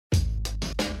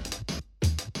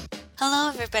Hello,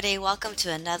 everybody. Welcome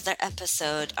to another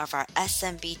episode of our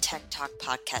SMB Tech Talk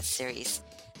podcast series.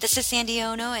 This is Sandy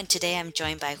Ono, and today I'm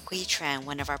joined by Hui Tran,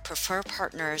 one of our preferred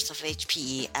partners of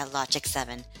HPE at Logic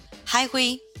 7. Hi,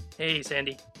 Hui. Hey,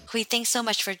 Sandy. Hui, thanks so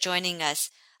much for joining us.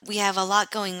 We have a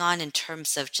lot going on in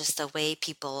terms of just the way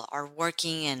people are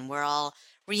working, and we're all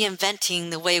reinventing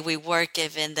the way we work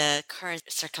given the current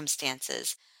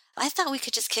circumstances. I thought we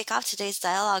could just kick off today's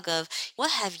dialogue of what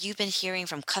have you been hearing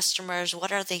from customers? What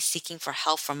are they seeking for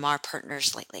help from our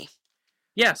partners lately?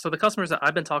 Yeah, so the customers that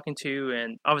I've been talking to,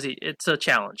 and obviously it's a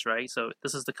challenge, right? So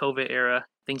this is the COVID era.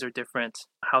 Things are different.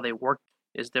 How they work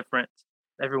is different.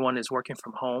 Everyone is working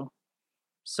from home.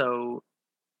 So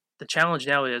the challenge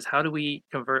now is how do we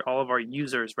convert all of our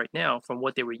users right now from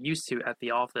what they were used to at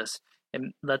the office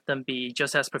and let them be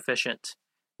just as proficient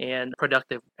and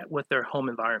productive with their home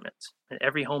environment. And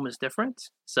every home is different.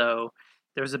 So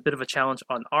there's a bit of a challenge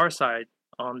on our side,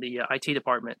 on the IT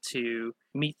department, to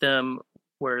meet them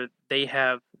where they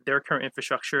have their current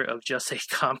infrastructure of just a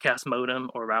Comcast modem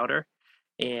or router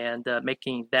and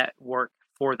making that work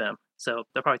for them. So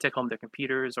they'll probably take home their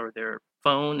computers or their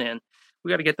phone, and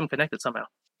we got to get them connected somehow.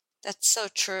 That's so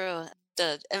true.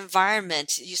 The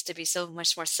environment used to be so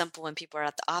much more simple when people are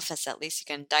at the office. At least you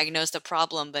can diagnose the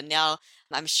problem. But now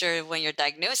I'm sure when you're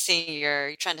diagnosing,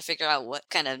 you're trying to figure out what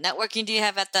kind of networking do you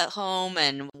have at that home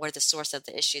and where the source of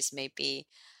the issues may be.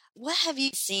 What have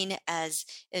you seen as,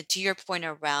 to your point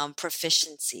around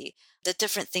proficiency, the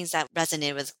different things that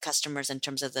resonate with customers in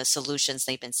terms of the solutions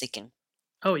they've been seeking?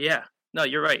 Oh, yeah. No,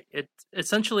 you're right. It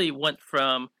essentially went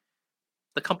from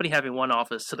the company having one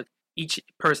office to each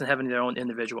person having their own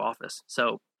individual office.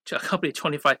 So a company of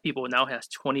 25 people now has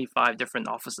 25 different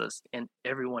offices, and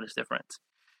everyone is different.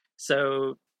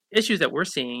 So issues that we're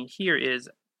seeing here is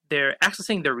they're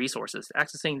accessing their resources,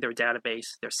 accessing their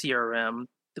database, their CRM,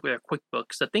 their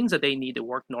QuickBooks, the things that they need to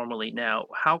work normally now.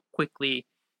 How quickly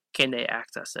can they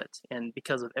access it? And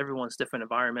because of everyone's different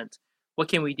environment, what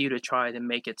can we do to try to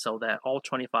make it so that all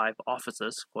 25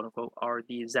 offices, quote unquote, are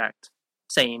the exact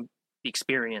same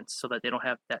experience so that they don't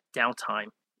have that downtime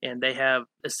and they have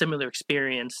a similar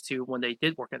experience to when they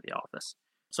did work at the office.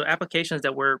 So applications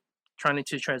that we're trying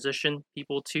to transition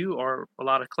people to are a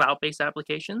lot of cloud-based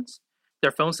applications.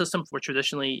 Their phone systems were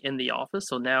traditionally in the office,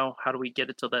 so now how do we get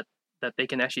it so that they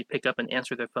can actually pick up and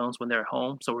answer their phones when they're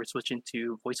home? So we're switching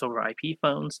to voice over IP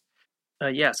phones.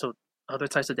 So other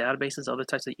types of databases, other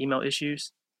types of email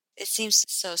issues. It seems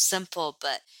so simple,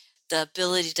 but the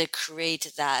ability to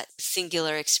create that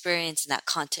singular experience and that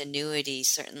continuity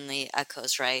certainly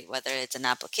echoes, right? Whether it's an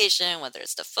application, whether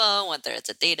it's the phone, whether it's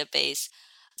a database.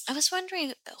 I was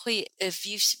wondering, Hui, if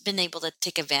you've been able to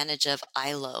take advantage of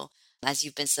ILO as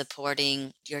you've been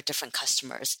supporting your different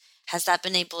customers. Has that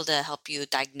been able to help you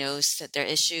diagnose their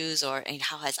issues, or and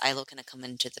how has ILO kind of come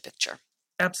into the picture?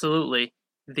 Absolutely.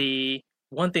 The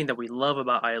one thing that we love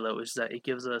about ILO is that it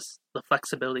gives us the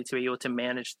flexibility to be able to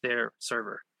manage their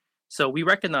server. So we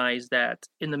recognize that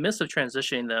in the midst of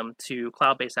transitioning them to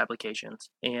cloud-based applications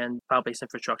and cloud-based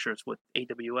infrastructures with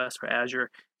AWS or Azure,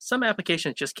 some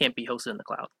applications just can't be hosted in the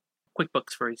cloud.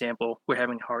 QuickBooks, for example, we're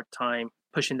having a hard time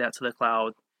pushing that to the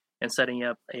cloud and setting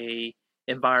up a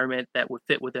environment that would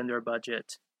fit within their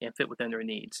budget and fit within their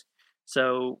needs.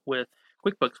 So with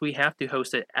QuickBooks, we have to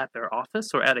host it at their office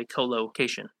or at a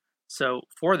co-location. So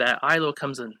for that, ILO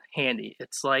comes in handy.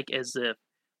 It's like as if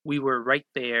we were right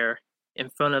there in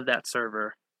front of that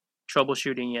server,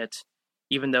 troubleshooting it,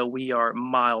 even though we are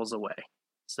miles away.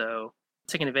 So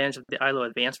taking advantage of the ILO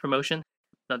Advanced promotion,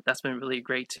 that's been really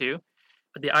great too.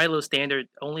 But the ILO standard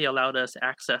only allowed us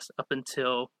access up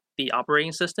until the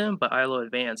operating system, but ILO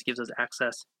Advanced gives us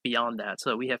access beyond that.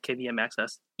 So we have KVM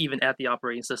access even at the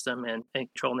operating system and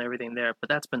controlling everything there. But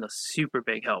that's been a super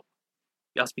big help.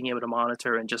 Us being able to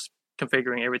monitor and just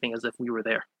configuring everything as if we were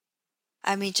there.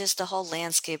 I mean, just the whole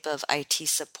landscape of IT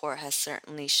support has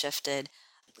certainly shifted.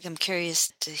 I'm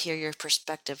curious to hear your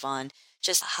perspective on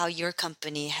just how your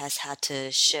company has had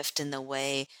to shift in the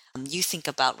way you think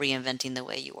about reinventing the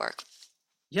way you work.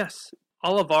 Yes,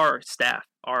 all of our staff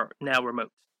are now remote.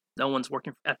 No one's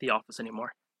working at the office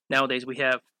anymore. Nowadays, we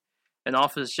have an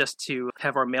office just to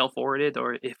have our mail forwarded,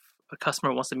 or if a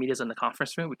customer wants to meet us in the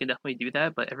conference room, we can definitely do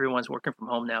that, but everyone's working from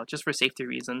home now just for safety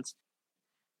reasons.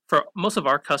 For most of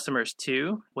our customers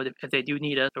too, if they do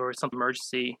need us or some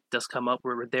emergency does come up,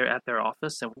 we're there at their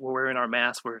office and we're wearing our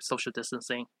masks, we're social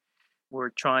distancing.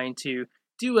 We're trying to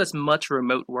do as much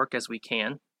remote work as we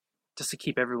can just to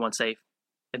keep everyone safe.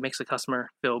 It makes the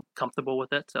customer feel comfortable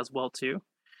with it as well too.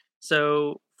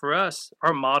 So for us,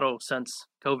 our model since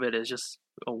COVID is just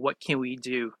what can we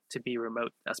do to be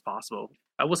remote as possible?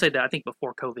 I will say that I think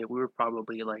before COVID, we were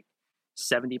probably like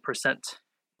 70%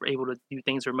 were able to do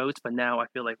things remote, but now I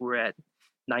feel like we're at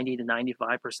 90 to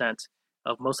 95%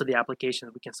 of most of the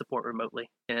applications we can support remotely.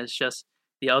 And it's just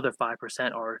the other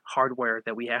 5% are hardware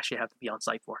that we actually have to be on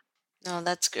site for. No,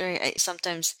 that's great.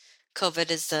 Sometimes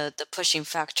COVID is the pushing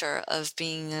factor of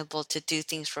being able to do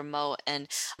things remote. And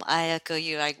I echo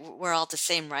you, like we're all the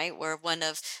same, right? We're one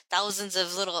of thousands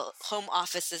of little home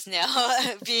offices now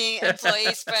being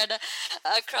employees spread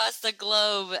across the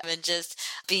globe and just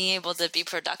being able to be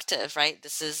productive, right?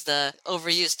 This is the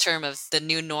overused term of the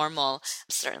new normal,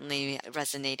 certainly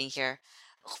resonating here.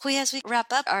 Hui, as we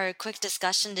wrap up our quick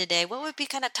discussion today, what would be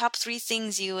kind of top three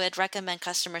things you would recommend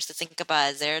customers to think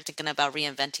about as they're thinking about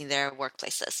reinventing their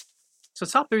workplaces? So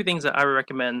top three things that I would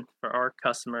recommend for our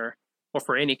customer or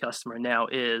for any customer now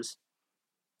is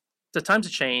the times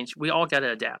of change. We all got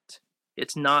to adapt.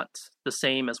 It's not the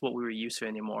same as what we were used to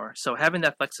anymore. So having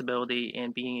that flexibility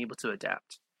and being able to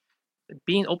adapt,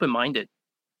 being open-minded,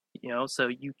 so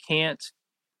you can't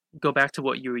go back to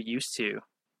what you were used to.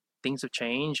 Things have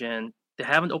changed, and to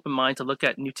have an open mind to look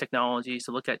at new technologies,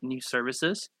 to look at new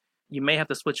services, you may have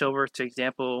to switch over to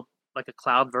example, like a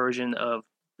cloud version of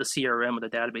the CRM or the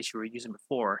database you were using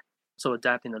before. So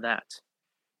adapting to that.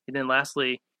 And then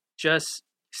lastly, just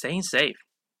staying safe.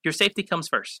 Your safety comes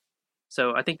first.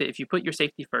 So I think that if you put your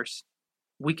safety first,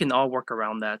 we can all work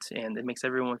around that, and it makes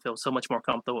everyone feel so much more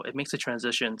comfortable. It makes the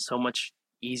transition so much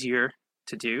easier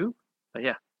to do. But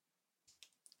yeah.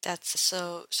 That's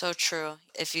so true.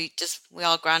 If we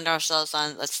all ground ourselves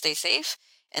on let's stay safe,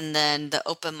 and then the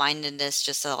open-mindedness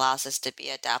just allows us to be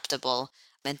adaptable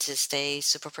and to stay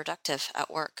super productive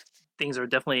at work. Things are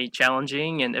definitely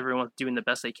challenging and everyone's doing the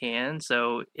best they can.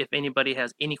 So if anybody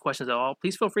has any questions at all,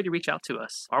 please feel free to reach out to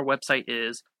us. Our website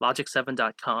is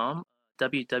logik7.com,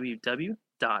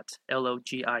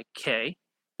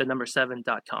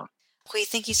 www.logik7.com. Hui,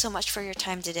 thank you so much for your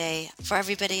time today. For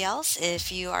everybody else,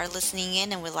 if you are listening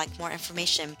in and would like more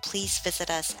information, please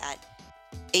visit us at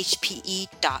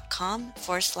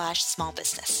hpe.com/small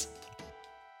business.